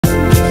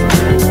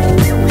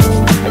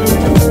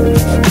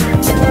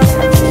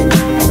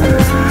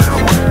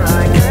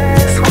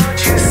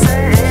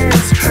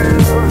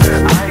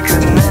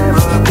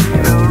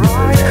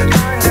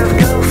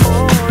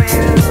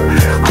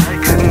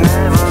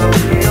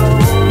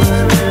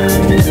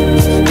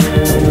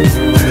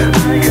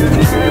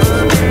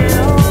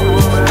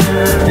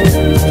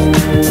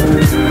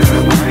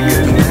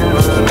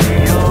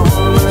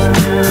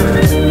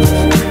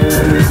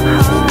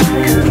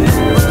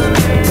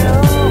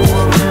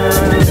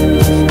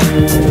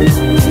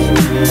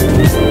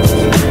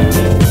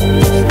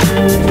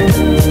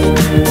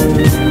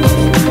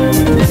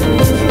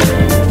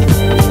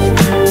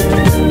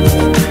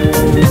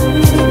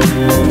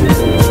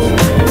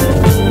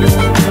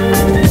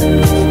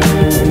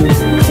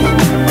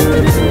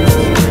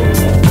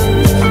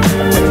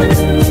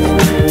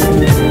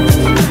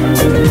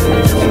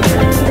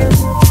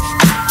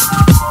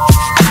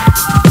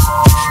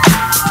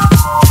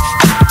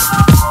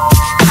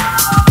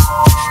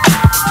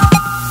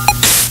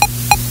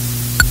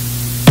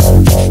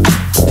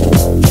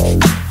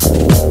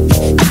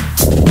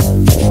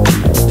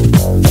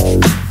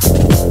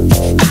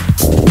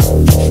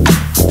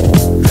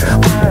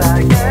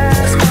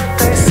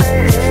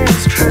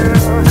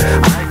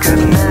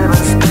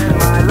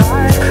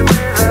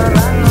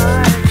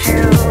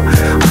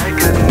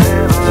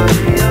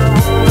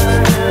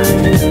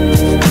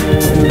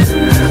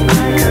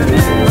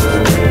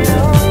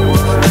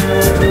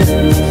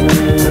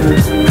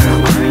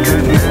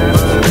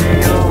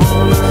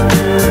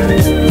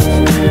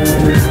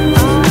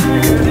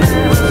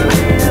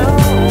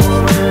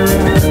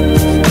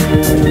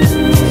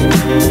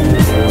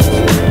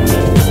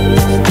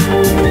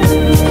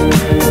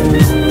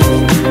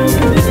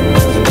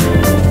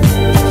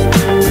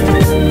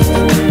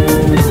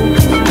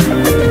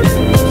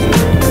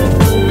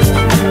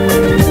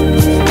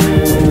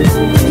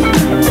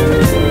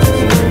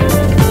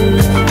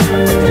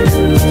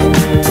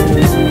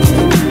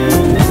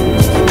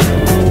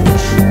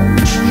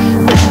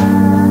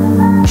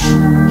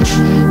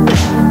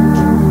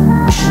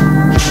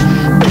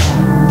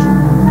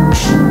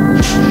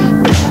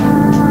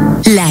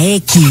La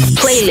X.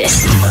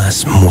 Playlist.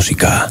 Más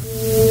música.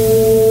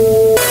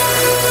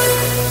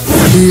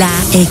 La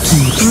X.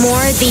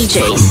 More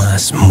DJs.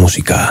 Más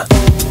música.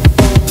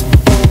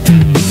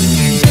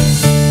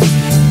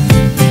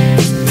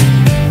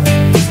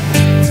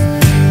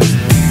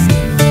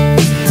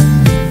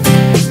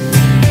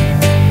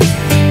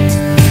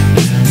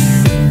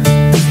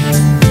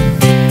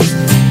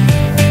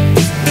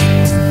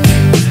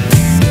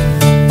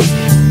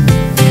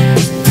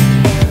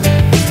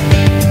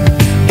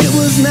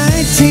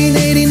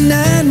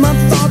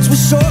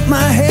 Short,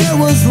 my hair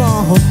was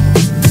long,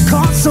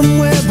 caught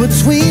somewhere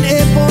between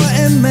a boy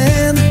and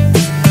man.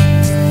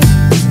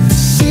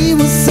 She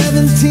was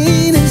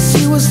 17 and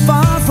she was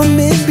far from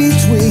in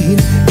between.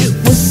 It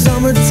was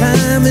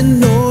summertime in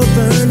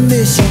northern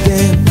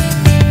Michigan.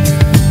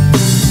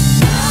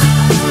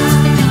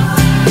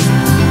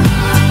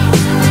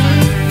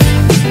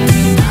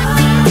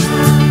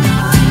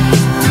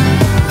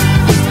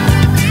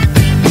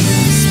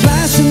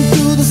 Splashing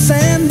through the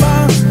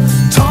sandbar,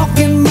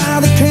 talking by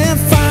the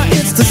campfire.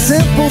 The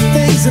simple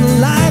things in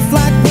life,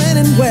 like when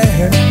and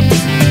where.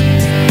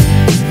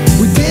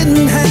 We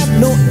didn't have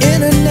no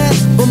internet,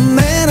 but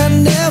man, I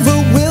never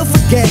will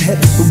forget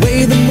the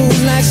way the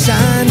moonlight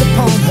shined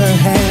upon her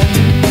hair.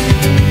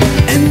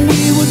 And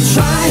we were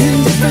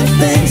trying different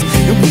things,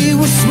 and we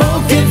were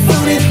smoking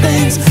funny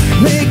things,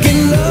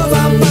 making love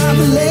out by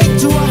the lake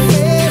to our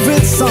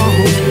favorite song,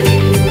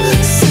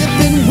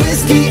 sipping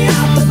whiskey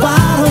out the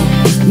bottle,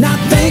 not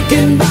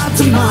thinking about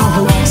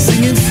tomorrow,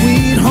 singing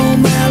Sweet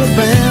Home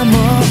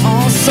Alabama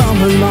all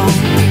summer long.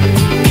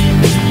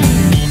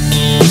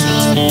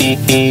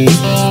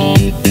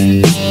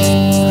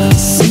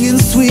 Singing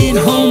Sweet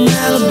Home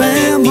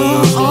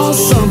Alabama all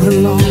summer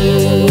long.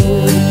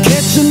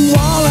 Catching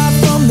walleye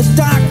from the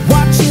dock,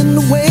 watching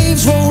the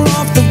waves roll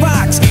off the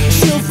rocks.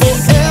 She'll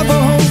forever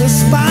hold a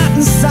spot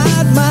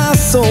inside my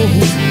soul.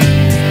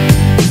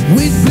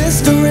 We'd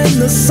blister in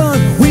the sun,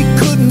 we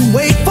couldn't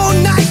wait for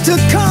night to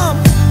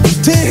come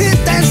to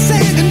hit that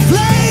sand and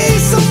play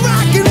some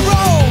rock and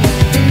roll.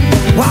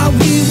 While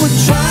we were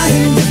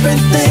trying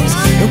different things,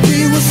 and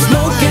we were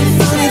smoking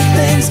funny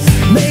things,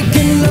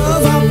 making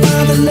love out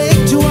by the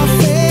lake to our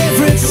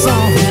favorite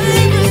song,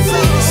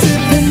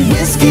 sipping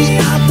whiskey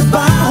out the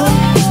bottle,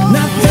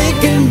 not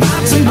thinking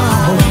about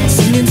tomorrow,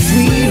 singing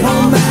Sweet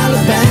Home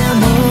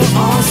Alabama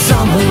all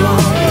summer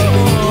long.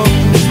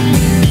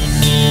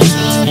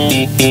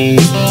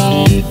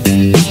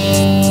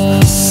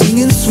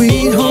 Singing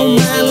Sweet Home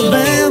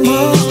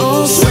Alabama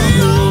all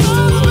summer long.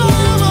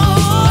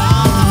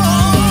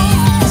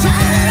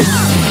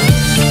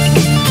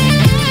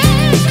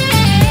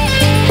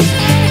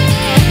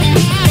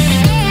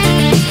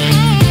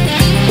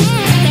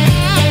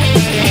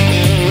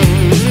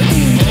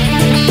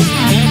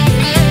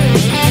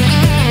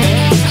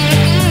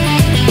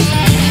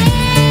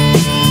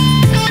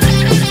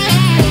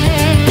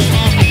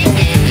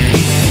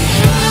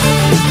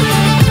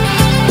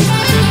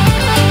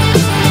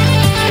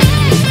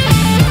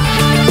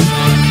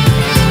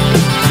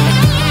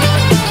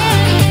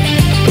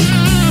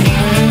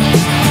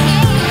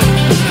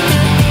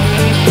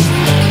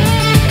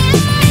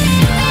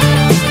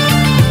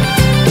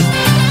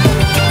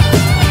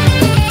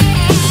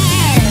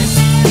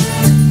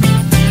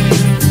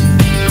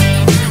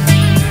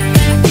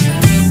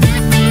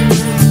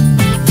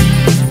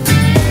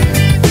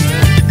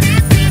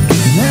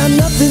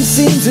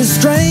 Seems as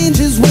strange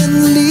as when the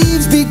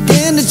leaves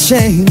began to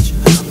change.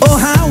 Oh,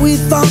 how we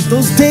thought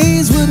those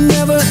days would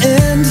never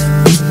end.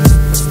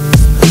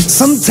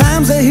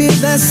 Sometimes I hear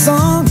that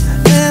song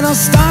and I'll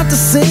start to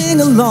sing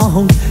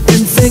along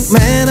and think,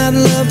 man, I'd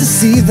love to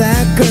see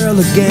that girl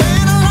again.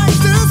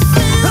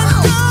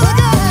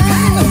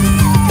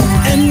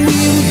 And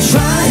we were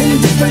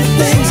trying different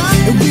things,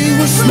 and we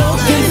were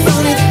smoking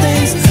funny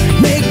things,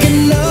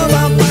 making love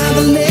out by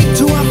the lake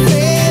to our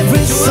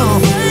favorite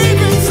song,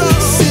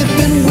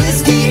 sipping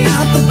whiskey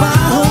out the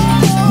bottle,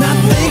 not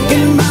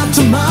thinking about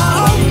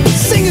tomorrow,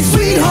 singing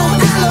Sweet Home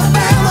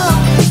Alabama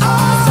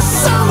all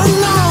summer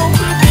long.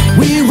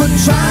 We were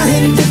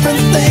trying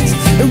different things,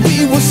 and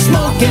we were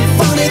smoking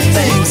funny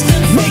things,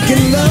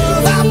 making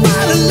love out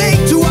by the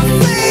lake to our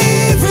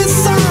favorite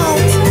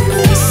songs,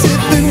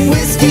 sipping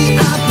whiskey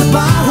out the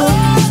bottle,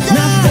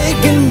 not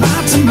thinking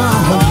about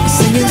tomorrow,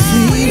 singing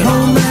Sweet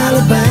Home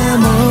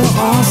Alabama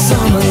all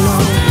summer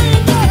long.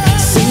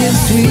 Singing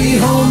Sweet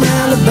Home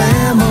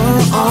Alabama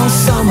all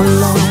summer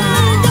long.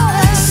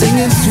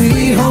 Singing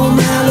Sweet Home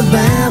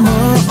Alabama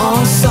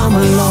all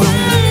summer long.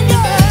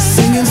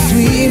 Singing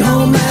Sweet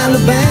Home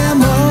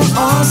Alabama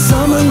all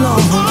summer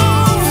long.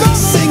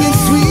 Singing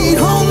Sweet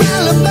Home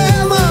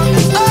Alabama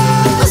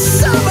all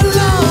summer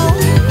long.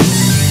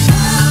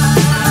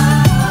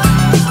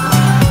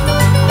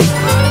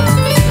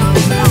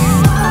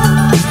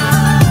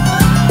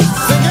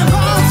 Singing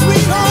home,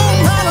 Sweet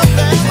Home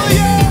Alabama,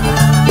 yeah.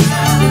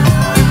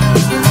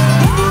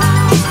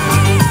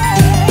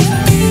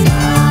 Singing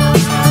home,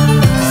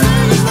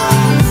 summer long.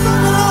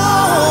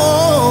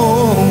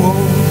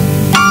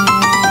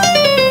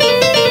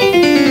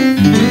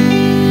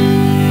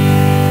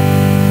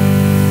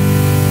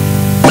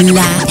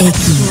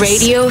 X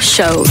Radio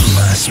Show.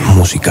 Más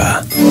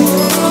música.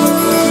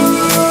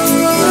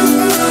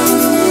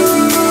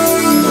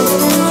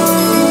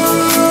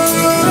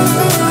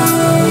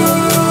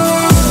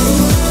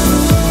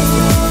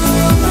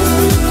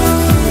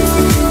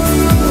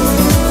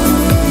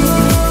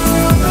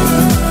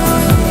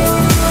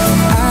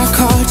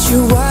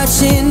 You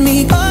watching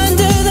me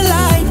under the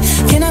light.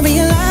 Can I be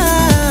a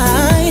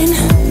line?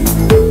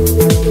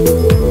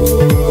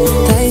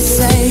 They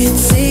say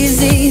it's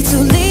easy to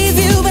leave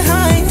you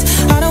behind.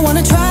 I don't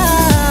wanna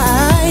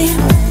try.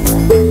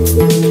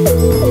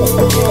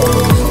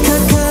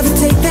 Cut cover,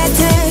 take that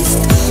test.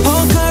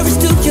 Hold courage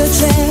to your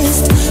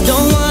chest.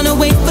 Don't wanna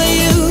wait for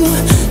you.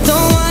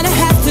 Don't wanna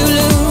have to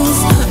lose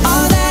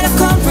all that I've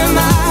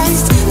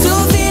compromised to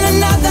feel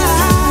another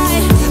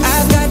high.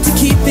 I've got to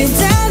keep it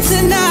down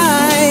tonight.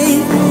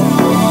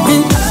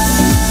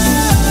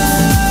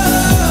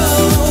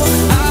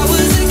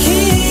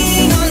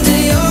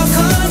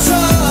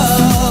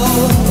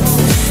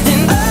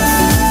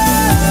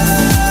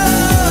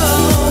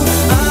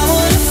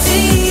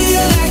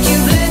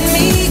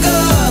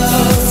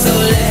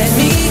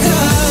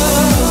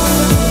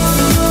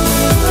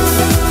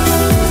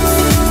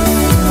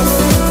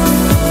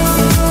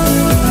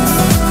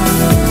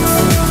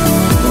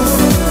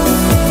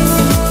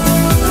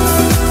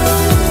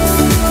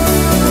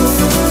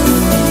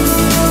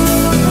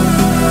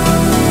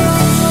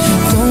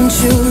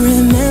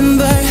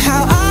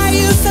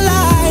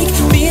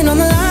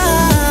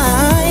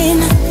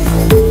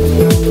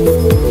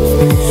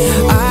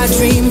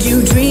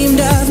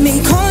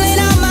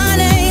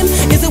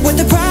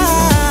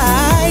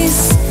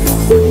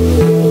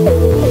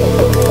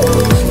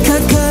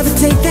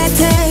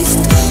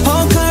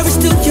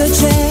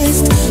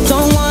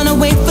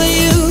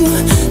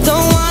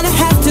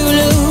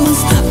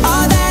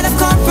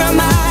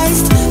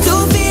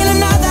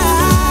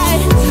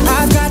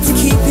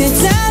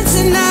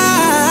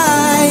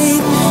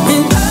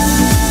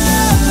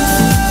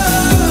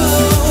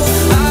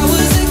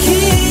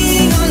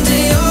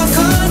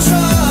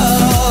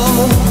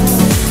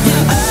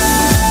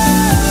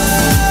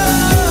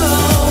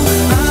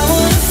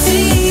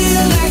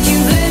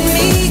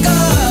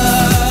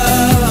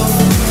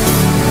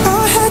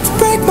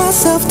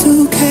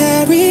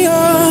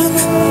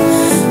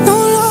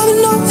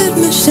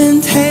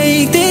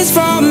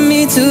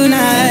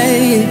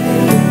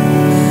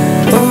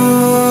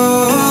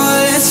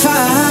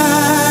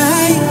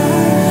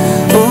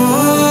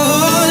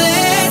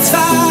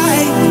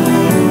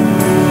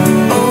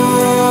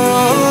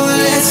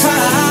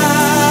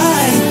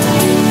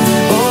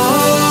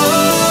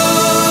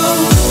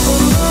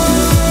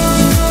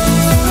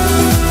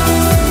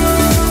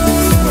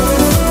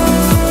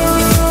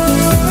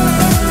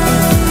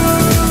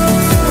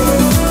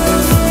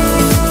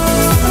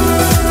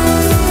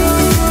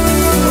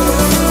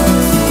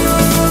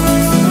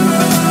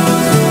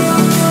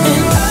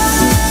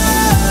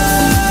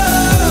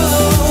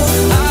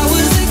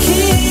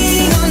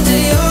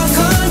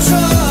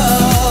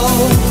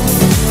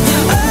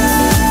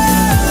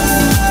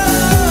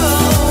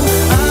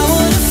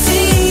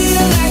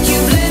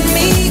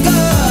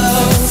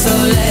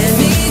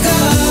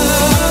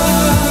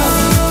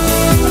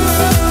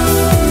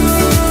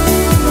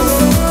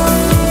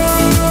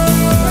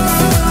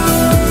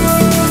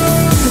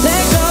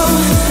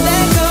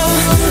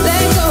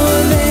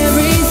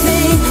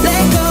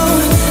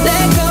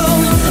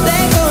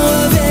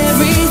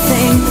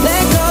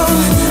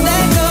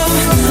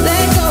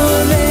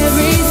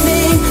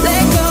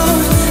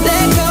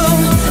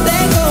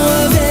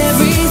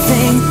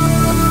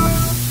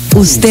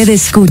 Usted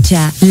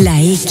escucha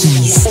La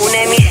X.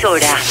 Una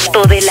emisora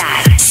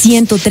Todelar.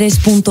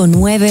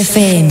 103.9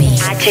 FM.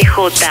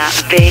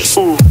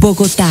 HJBU.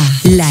 Bogotá.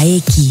 La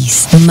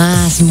X.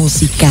 Más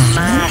música.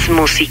 Más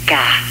música.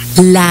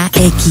 La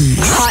X.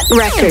 Hot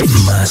Records.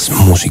 Más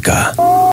música.